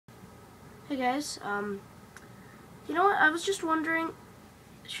Hey guys, you know what, I was just wondering,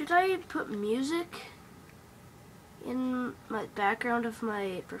 should I put music in my background of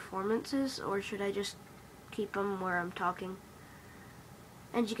my performances, or should I just keep them where I'm talking?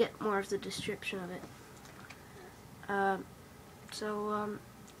 And you get more of the description of it.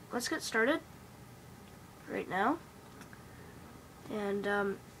 Let's get started right now. And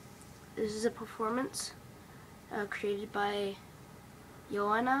this is a performance created by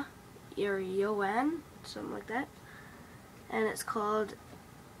yoann, or yoann, something like that. And it's called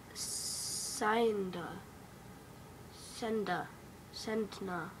Sedna,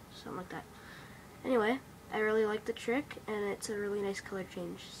 something like that. Anyway, I really like the trick, and it's a really nice color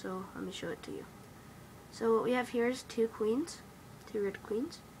change, so let me show it to you. So what we have here is two red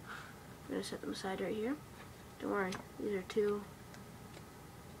queens. I'm going to set them aside right here. Don't worry, these are two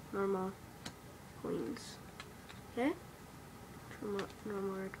normal queens. Okay?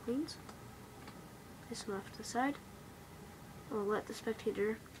 Normal red queens. Place them off to the side. We'll let the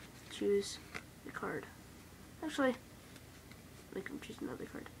spectator choose the card. Actually, make them choose another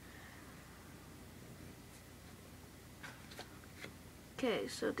card. Okay,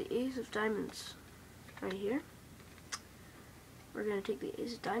 so the ace of diamonds right here. We're going to take the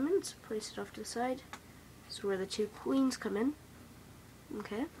ace of diamonds, place it off to the side. This is where the two queens come in.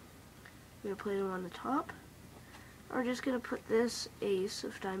 Okay, we're going to play them on the top. We're just going to put this ace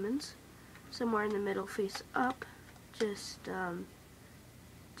of diamonds somewhere in the middle, face up, just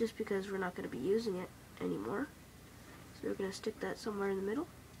because we're not going to be using it anymore. So we're going to stick that somewhere in the middle.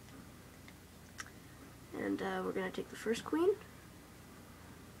 And we're going to take the first queen,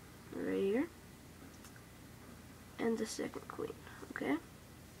 right here, and the second queen, okay?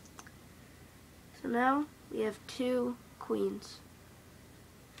 So now we have two queens.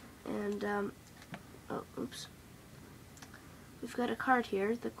 And, oh, oops. We've got a card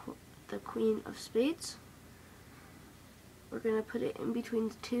here, the Queen of Spades. We're going to put it in between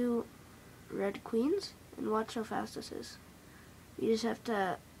the two red queens, and watch how fast this is. You just have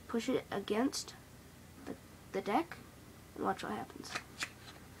to push it against the deck, and watch what happens.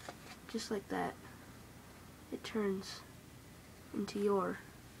 Just like that, it turns into your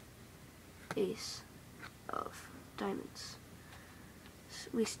ace of diamonds.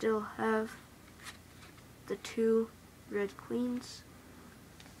 So we still have the two red queens.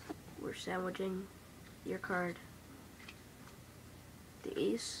 We're sandwiching your card, the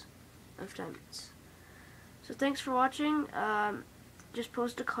ace of diamonds. So thanks for watching. Just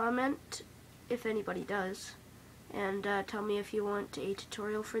post a comment if anybody does, and tell me if you want a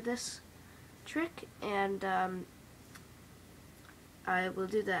tutorial for this trick, and I will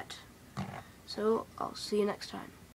do that. So I'll see you next time.